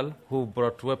Kidal who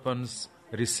brought weapons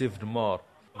received more.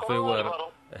 They were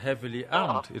heavily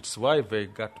armed. It's why they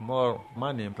got more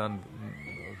money than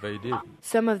they did.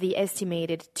 Some of the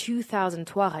estimated 2,000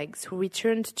 Tuaregs who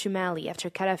returned to Mali after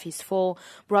Gaddafi's fall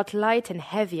brought light and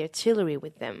heavy artillery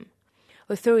with them.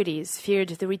 Authorities feared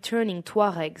the returning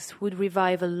Tuaregs would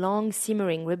revive a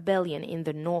long-simmering rebellion in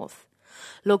the north.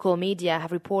 Local media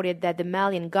have reported that the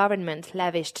Malian government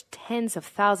lavished tens of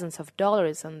thousands of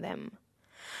dollars on them.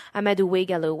 Amadou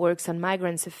Weigalo works on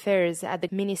migrants' affairs at the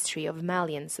Ministry of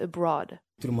Malians Abroad.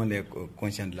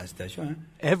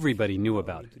 Everybody knew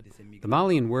about it. The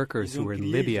Malian workers who were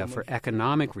in Libya for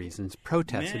economic reasons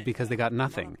protested because they got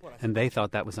nothing, and they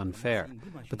thought that was unfair.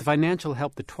 But the financial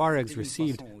help the Tuaregs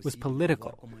received was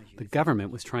political. The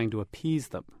government was trying to appease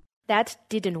them. That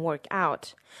didn't work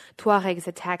out. Tuaregs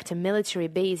attacked a military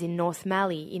base in North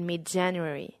Mali in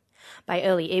mid-January. By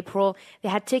early April, they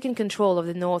had taken control of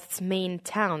the North's main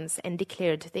towns and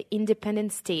declared the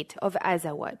independent state of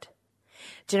Azawad.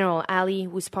 General Ali,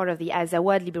 who's part of the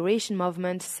Azawad liberation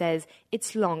movement, says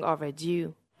it's long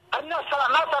overdue.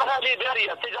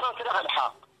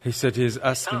 He said he is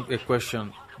asking a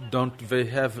question. Don't they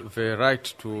have the right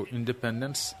to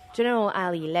independence? General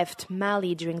Ali left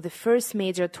Mali during the first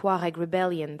major Tuareg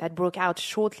rebellion that broke out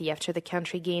shortly after the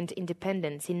country gained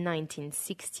independence in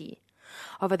 1960.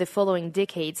 Over the following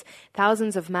decades,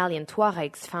 thousands of Malian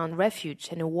Tuaregs found refuge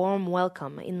and a warm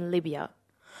welcome in Libya.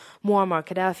 Muammar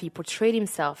Gaddafi portrayed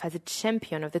himself as a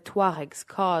champion of the Tuaregs'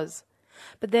 cause.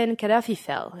 But then Gaddafi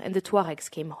fell and the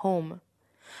Tuaregs came home.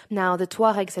 Now the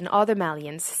Tuaregs and other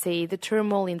Malians say the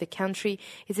turmoil in the country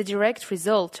is a direct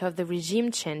result of the regime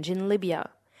change in Libya.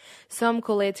 Some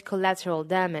call it collateral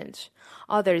damage.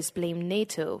 Others blame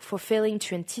NATO for failing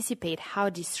to anticipate how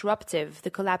disruptive the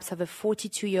collapse of a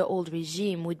 42-year-old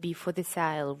regime would be for the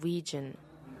Sahel region.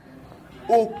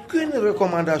 Aucune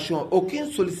recommandation,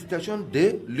 aucune sollicitation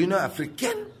de l'Union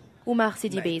africaine. Oumar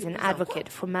Sidibé is an advocate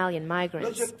for Malian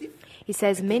migrants. He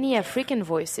says many African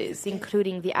voices,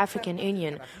 including the African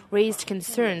Union, raised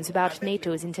concerns about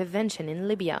NATO's intervention in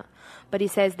Libya. But he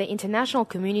says the international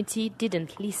community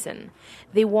didn't listen.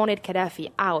 They wanted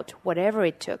Gaddafi out, whatever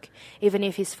it took, even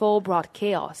if his fall brought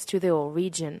chaos to the whole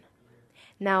region.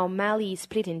 Now Mali is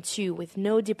split in two with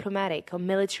no diplomatic or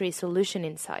military solution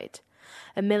in sight.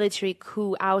 A military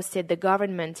coup ousted the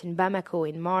government in Bamako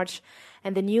in March,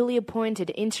 and the newly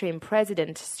appointed interim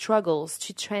president struggles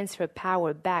to transfer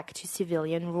power back to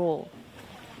civilian rule.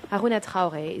 Harouna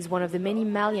Traoré is one of the many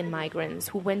Malian migrants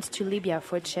who went to Libya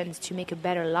for a chance to make a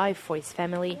better life for his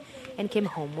family and came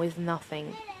home with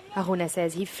nothing. Harouna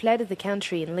says he fled the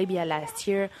country in Libya last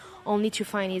year only to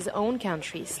find his own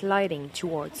country sliding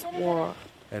towards war.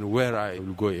 And where I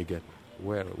will go again?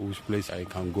 Which place I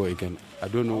can go again? I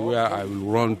don't know where I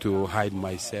will run to hide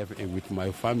myself and with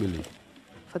my family.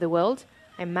 For The World,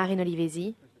 I'm Marine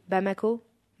Olivesi, Bamako,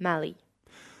 Mali.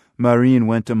 Marine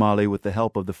went to Mali with the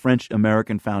help of the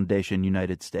French-American Foundation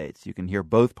United States. You can hear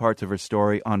both parts of her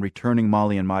story on returning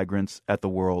Malian migrants at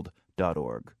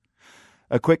theworld.org.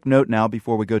 A quick note now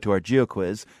before we go to our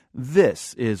GeoQuiz.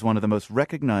 This is one of the most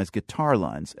recognized guitar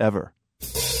lines ever.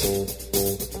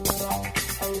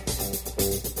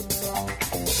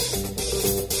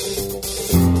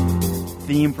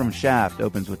 Theme from Shaft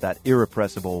opens with that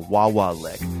irrepressible wah-wah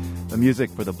lick. The music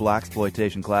for the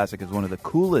blaxploitation classic is one of the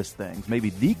coolest things,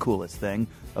 maybe the coolest thing,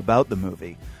 about the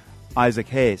movie. Isaac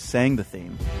Hayes sang the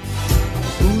theme.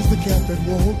 Who's the cat that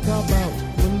won't cop out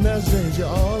when there's danger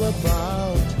all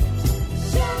about?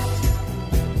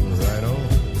 Right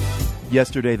on.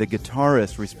 Yesterday, the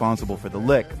guitarist responsible for the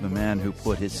lick, the man who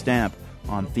put his stamp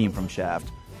on Theme from Shaft,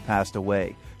 passed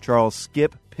away. Charles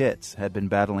Skip Pitts had been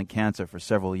battling cancer for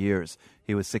several years.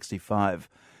 He was 65.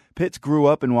 Pitts grew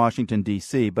up in Washington,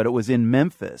 D.C., but it was in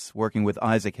Memphis, working with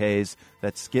Isaac Hayes,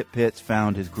 that Skip Pitts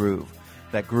found his groove.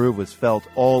 That groove was felt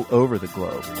all over the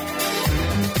globe.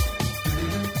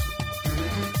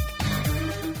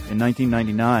 In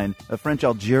 1999, a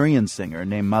French-Algerian singer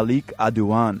named Malik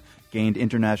Adouane gained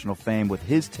international fame with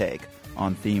his take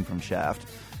on Theme from Shaft.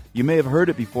 You may have heard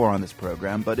it before on this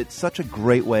program, but it's such a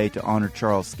great way to honor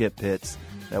Charles Skip Pitts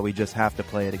that we just have to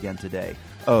play it again today.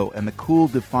 Oh, and the cool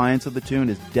defiance of the tune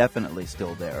is definitely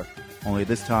still there, only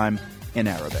this time in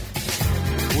Arabic.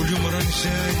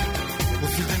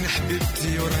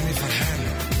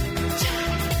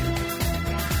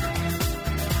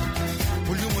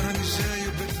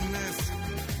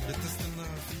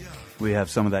 We have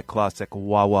some of that classic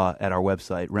wah-wah at our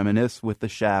website. Reminisce with the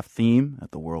Shaft theme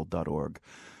at theworld.org.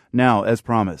 Now, as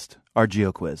promised, our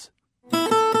GeoQuiz.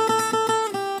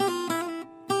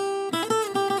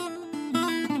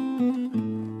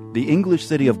 The English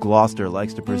city of Gloucester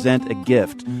likes to present a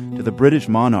gift to the British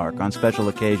monarch on special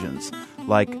occasions,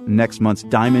 like next month's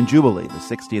Diamond Jubilee, the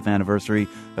 60th anniversary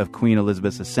of Queen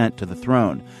Elizabeth's ascent to the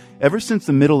throne. Ever since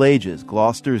the Middle Ages,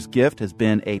 Gloucester's gift has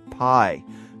been a pie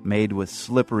made with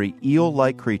slippery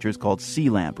eel-like creatures called sea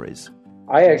lampreys.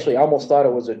 I actually almost thought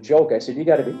it was a joke. I said, you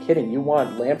got to be kidding. You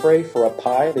want lamprey for a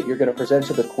pie that you're going to present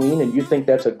to the Queen, and you think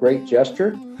that's a great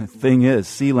gesture? The thing is,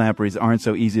 sea lampreys aren't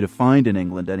so easy to find in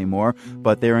England anymore,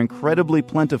 but they're incredibly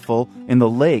plentiful in the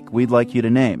lake we'd like you to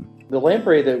name. The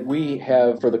lamprey that we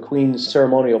have for the Queen's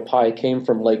ceremonial pie came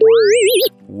from Lake...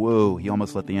 Whoa, he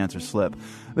almost let the answer slip.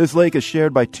 This lake is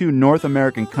shared by 2 North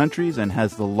American countries and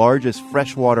has the largest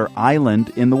freshwater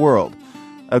island in the world.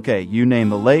 Okay, you name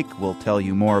the lake. We'll tell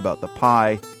you more about the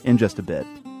pie in just a bit.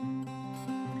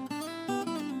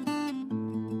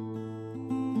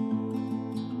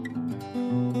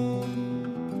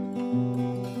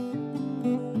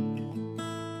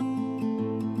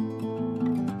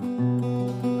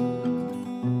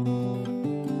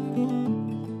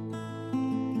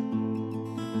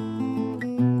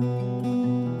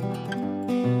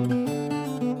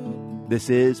 This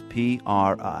is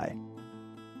PRI.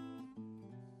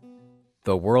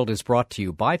 The World is brought to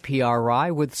you by PRI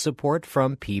with support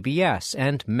from PBS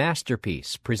and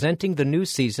Masterpiece, presenting the new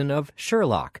season of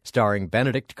Sherlock, starring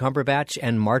Benedict Cumberbatch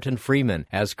and Martin Freeman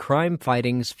as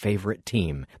crime-fighting's favorite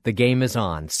team. The game is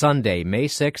on Sunday, May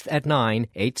 6th at 9,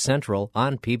 8 Central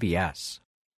on PBS.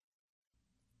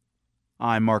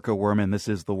 I'm Marco Werman. This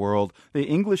is The World. The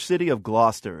English city of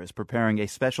Gloucester is preparing a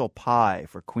special pie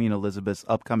for Queen Elizabeth's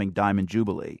upcoming Diamond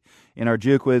Jubilee. In our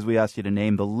GeoQuiz, we asked you to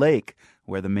name the lake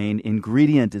where the main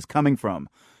ingredient is coming from.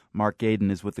 Mark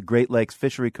Gaden is with the Great Lakes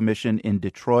Fishery Commission in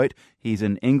Detroit. He's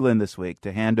in England this week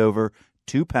to hand over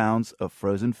 2 pounds of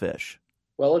frozen fish.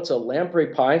 Well, it's a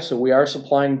lamprey pie, so we are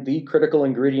supplying the critical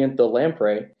ingredient, the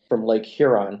lamprey, from Lake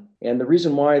Huron. And the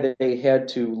reason why they had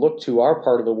to look to our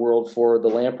part of the world for the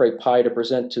lamprey pie to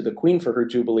present to the Queen for her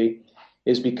Jubilee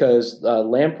is because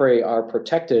lamprey are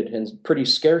protected and pretty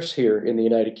scarce here in the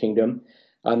United Kingdom.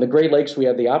 On the Great Lakes, we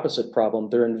have the opposite problem.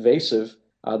 They're invasive.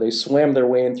 They swam their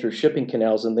way in through shipping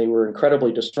canals, and they were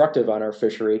incredibly destructive on our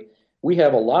fishery. We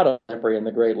have a lot of lamprey in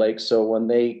the Great Lakes, so when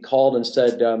they called and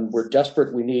said, we're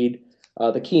desperate, we need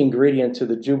the key ingredient to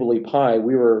the Jubilee pie,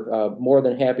 we were more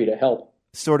than happy to help.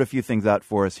 Sort a few things out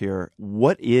for us here.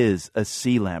 What is a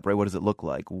sea lamprey? What does it look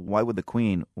like? Why would the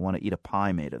Queen want to eat a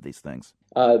pie made of these things?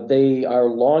 They are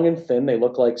long and thin. They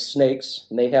look like snakes,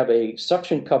 and they have a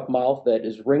suction cup mouth that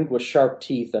is ringed with sharp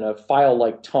teeth and a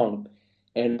file-like tongue.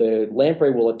 And the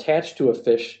lamprey will attach to a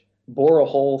fish, bore a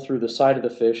hole through the side of the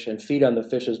fish, and feed on the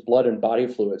fish's blood and body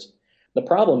fluids. The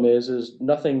problem is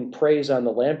nothing preys on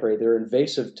the lamprey. They're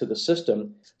invasive to the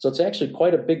system. So it's actually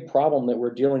quite a big problem that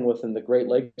we're dealing with in the Great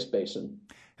Lakes Basin.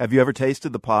 Have you ever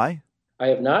tasted the pie? I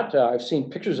have not. I've seen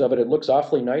pictures of it. It looks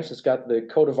awfully nice. It's got the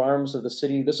coat of arms of the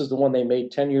city. This is the one they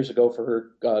made 10 years ago for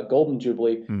her Golden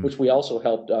Jubilee, which we also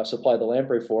helped supply the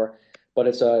lamprey for. But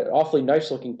it's an awfully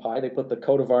nice-looking pie. They put the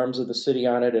coat of arms of the city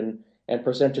on it and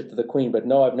present it to the Queen. But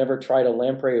no, I've never tried a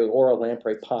lamprey or a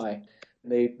lamprey pie.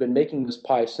 They've been making this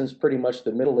pie since pretty much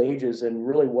the Middle Ages, and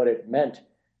really what it meant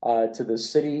to the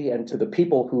city and to the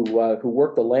people who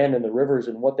worked the land and the rivers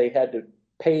and what they had to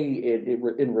pay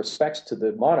in respects to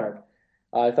the monarch.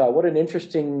 I thought, what an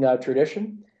interesting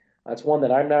tradition. That's one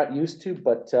that I'm not used to,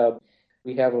 but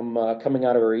we have them coming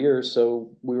out of our ears, so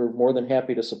we were more than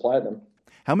happy to supply them.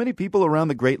 How many people around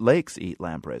the Great Lakes eat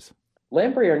lampreys?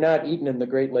 Lamprey are not eaten in the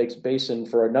Great Lakes Basin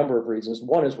for a number of reasons.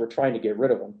 One is we're trying to get rid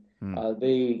of them.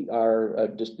 They are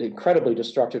just incredibly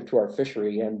destructive to our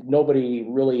fishery, and nobody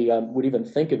really would even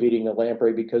think of eating a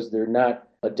lamprey because they're not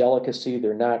a delicacy.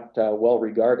 They're not well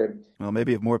regarded. Well,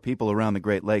 maybe if more people around the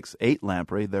Great Lakes ate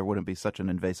lamprey, there wouldn't be such an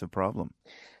invasive problem.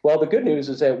 Well, the good news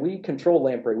is that we control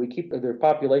lamprey. We keep their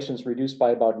populations reduced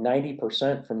by about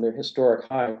 90% from their historic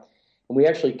high. And we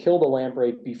actually kill the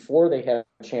lamprey before they have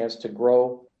a chance to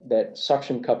grow that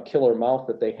suction cup killer mouth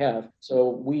that they have. So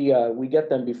we get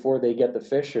them before they get the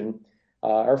fish, and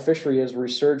our fishery has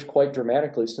resurged quite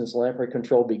dramatically since lamprey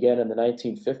control began in the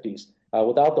 1950s.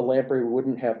 Without the lamprey, we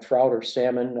wouldn't have trout or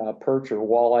salmon, perch or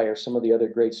walleye or some of the other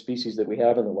great species that we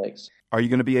have in the lakes. Are you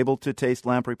going to be able to taste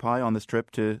lamprey pie on this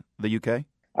trip to the UK?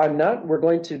 I'm not. We're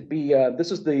going to be, this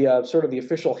is the sort of the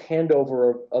official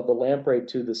handover of the lamprey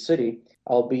to the city.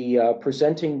 I'll be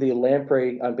presenting the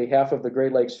lamprey on behalf of the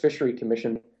Great Lakes Fishery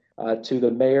Commission to the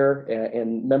mayor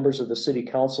and members of the city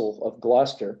council of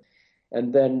Gloucester.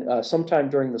 And then sometime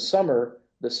during the summer,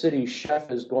 the city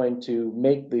chef is going to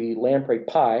make the lamprey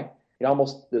pie,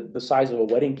 almost the size of a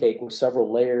wedding cake with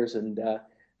several layers and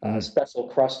special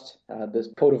crust.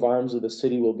 The coat of arms of the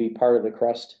city will be part of the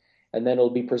crust. And then it'll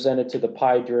be presented to the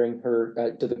pie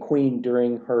to the Queen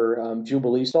during her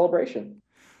Jubilee celebration.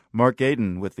 Mark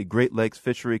Gaden with the Great Lakes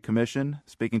Fishery Commission,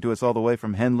 speaking to us all the way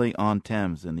from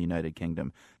Henley-on-Thames in the United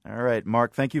Kingdom. All right,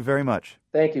 Mark, thank you very much.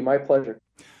 Thank you. My pleasure.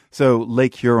 So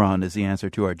Lake Huron is the answer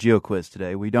to our geo-quiz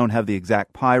today. We don't have the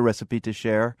exact pie recipe to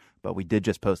share, but we did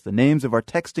just post the names of our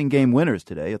texting game winners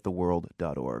today at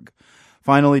theworld.org.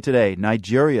 Finally today,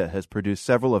 Nigeria has produced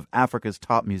several of Africa's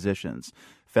top musicians.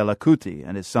 Fela Kuti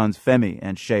and his sons Femi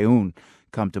and Sheun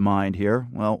come to mind here.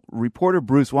 Well, reporter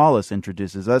Bruce Wallace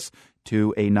introduces us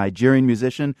to a Nigerian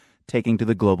musician taking to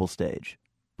the global stage.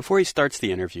 Before he starts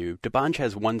the interview, D'banj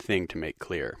has one thing to make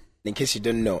clear. In case you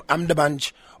don't know, I'm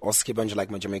D'banj, or Skibanj like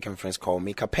my Jamaican friends call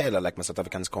me, Capella like my South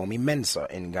Africans call me, Mensa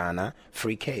in Ghana,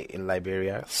 Free K in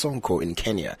Liberia, Sonko in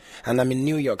Kenya. And I'm in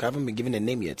New York. I haven't been given a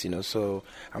name yet, so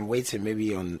I'm waiting.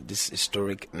 Maybe on this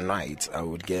historic night I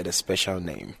would get a special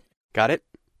name. Got it?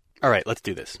 All right, let's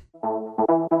do this.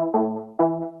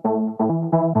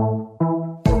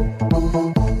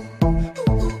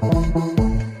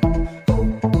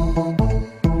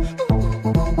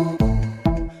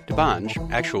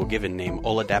 D'banj, actual given name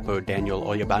Oladapo Daniel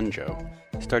Oyebanjo,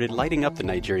 started lighting up the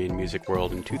Nigerian music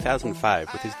world in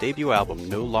 2005 with his debut album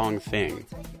No Long Thing.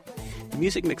 The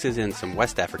music mixes in some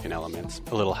West African elements,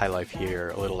 a little highlife here,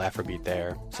 a little Afrobeat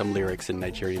there, some lyrics in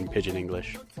Nigerian Pidgin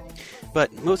English.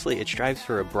 But mostly it strives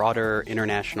for a broader,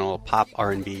 international pop,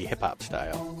 R&B, hip-hop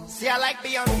style. See, I like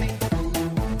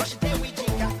Beyonce, but she did we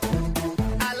Jika.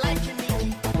 I like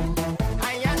Kimiki,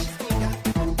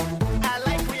 I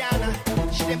like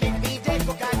Rihanna, she did make me take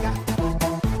Gaga.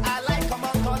 I like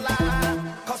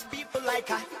Kamotola, cause people like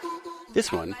her.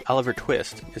 This one, Oliver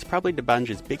Twist, is probably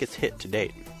D'banj's biggest hit to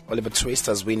date. Oliver Twist,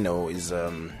 as we know, is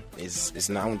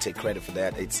now, I won't take credit for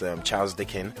that, it's Charles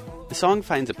Dickens. The song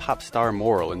finds a pop star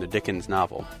moral in the Dickens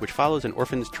novel, which follows an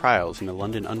orphan's trials in the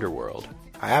London underworld.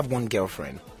 I have one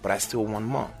girlfriend, but I still want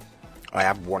more. I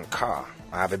have one car,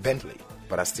 I have a Bentley,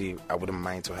 but I wouldn't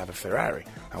mind to have a Ferrari.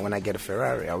 And when I get a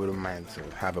Ferrari, I wouldn't mind to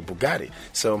have a Bugatti.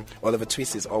 So Oliver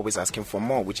Twist is always asking for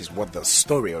more, which is what the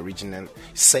story originally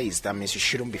says. That means you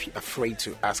shouldn't be afraid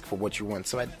to ask for what you want.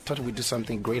 So I thought we'd do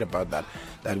something great about that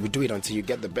we do it until you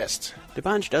get the best.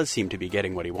 D'banj does seem to be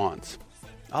getting what he wants.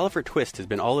 Oliver Twist has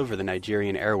been all over the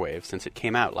Nigerian airwaves since it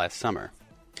came out last summer.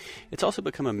 It's also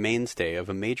become a mainstay of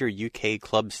a major UK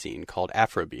club scene called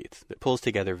Afrobeat that pulls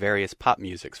together various pop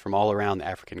musics from all around the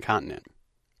African continent.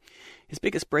 His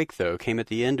biggest break, though, came at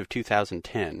the end of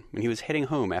 2010 when he was heading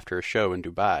home after a show in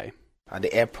Dubai. At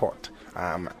the airport,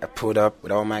 I pulled up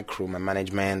with all my crew, my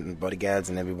management and bodyguards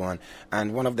and everyone,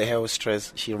 and one of the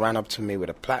hostess, she ran up to me with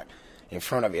a plaque in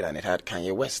front of it, and it had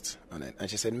Kanye West on it. And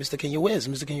she said, Mr. Kanye West,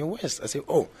 Mr. Kanye West. I said,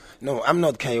 oh, no, I'm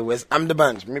not Kanye West, I'm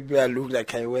D'banj. Maybe I look like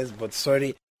Kanye West, but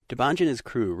sorry. D'banj and his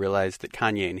crew realized that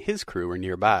Kanye and his crew were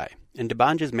nearby, and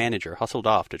D'banj's manager hustled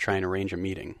off to try and arrange a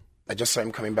meeting. I just saw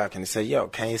him coming back and he said, yo,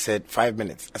 Kanye said 5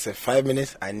 minutes. I said, 5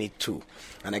 minutes? I need 2.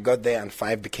 And I got there and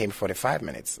 5 became 45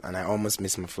 minutes. And I almost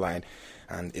missed my flight.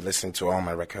 And he listened to all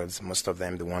my records, most of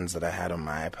them the ones that I had on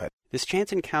my iPad. This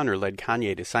chance encounter led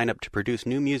Kanye to sign up to produce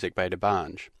new music by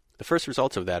D'banj. The first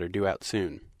results of that are due out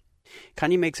soon.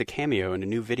 Kanye makes a cameo in a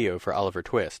new video for Oliver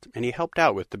Twist, and he helped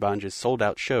out with D'banj's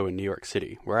sold-out show in New York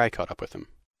City, where I caught up with him.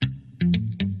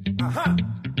 Aha!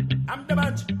 I'm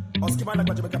D'banj. Oski man like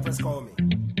what Jamaican friends call me.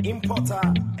 Importer,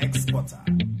 exporter,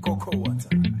 cocoa water.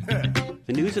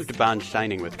 The news of D'banj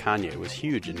signing with Kanye was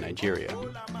huge in Nigeria.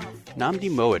 Nnamdi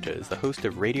Moata is the host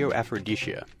of Radio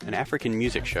Aphrodisia, an African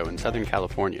music show in Southern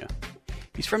California.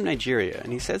 He's from Nigeria,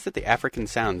 and he says that the African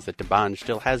sounds that D'banj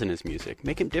still has in his music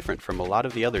make him different from a lot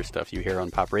of the other stuff you hear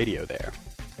on pop radio there.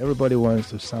 Everybody wants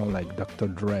to sound like Dr.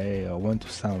 Dre or want to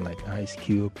sound like Ice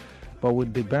Cube, but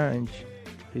with D'banj,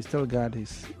 he still got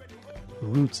his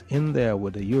roots in there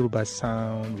with the Yoruba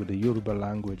sound, with the Yoruba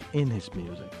language in his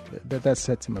music. That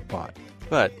sets him apart.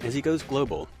 But as he goes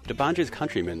global, D'banj's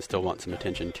countrymen still want some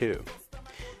attention too.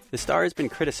 The star has been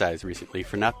criticized recently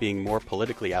for not being more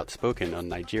politically outspoken on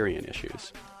Nigerian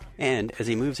issues. And as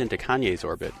he moves into Kanye's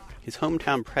orbit, his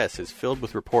hometown press is filled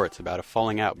with reports about a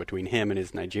falling out between him and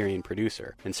his Nigerian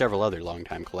producer and several other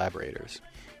longtime collaborators.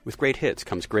 With great hits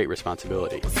comes great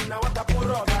responsibility.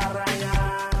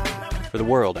 For The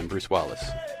World, I'm Bruce Wallace.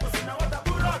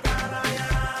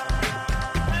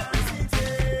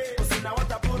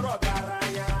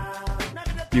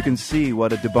 You can see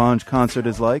what a D'banj concert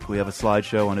is like. We have a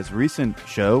slideshow on his recent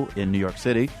show in New York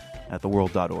City at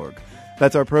theworld.org.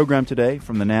 That's our program today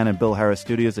from the Nan and Bill Harris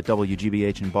studios at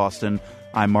WGBH in Boston.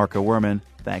 I'm Marco Werman.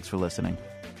 Thanks for listening.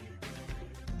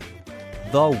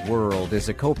 The World is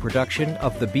a co-production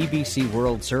of the BBC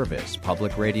World Service,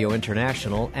 Public Radio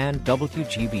International, and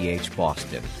WGBH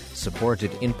Boston,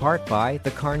 supported in part by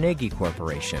the Carnegie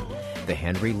Corporation, the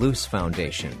Henry Luce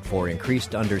Foundation for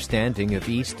Increased Understanding of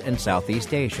East and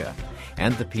Southeast Asia,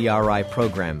 and the PRI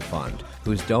Program Fund,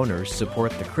 whose donors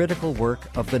support the critical work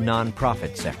of the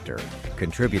nonprofit sector.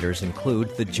 Contributors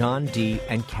include the John D.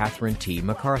 and Catherine T.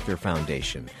 MacArthur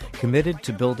Foundation, committed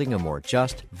to building a more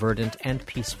just, verdant, and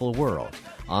peaceful world.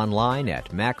 Online at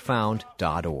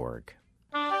macfound.org.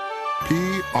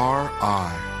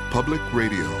 PRI, Public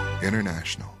Radio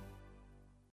International.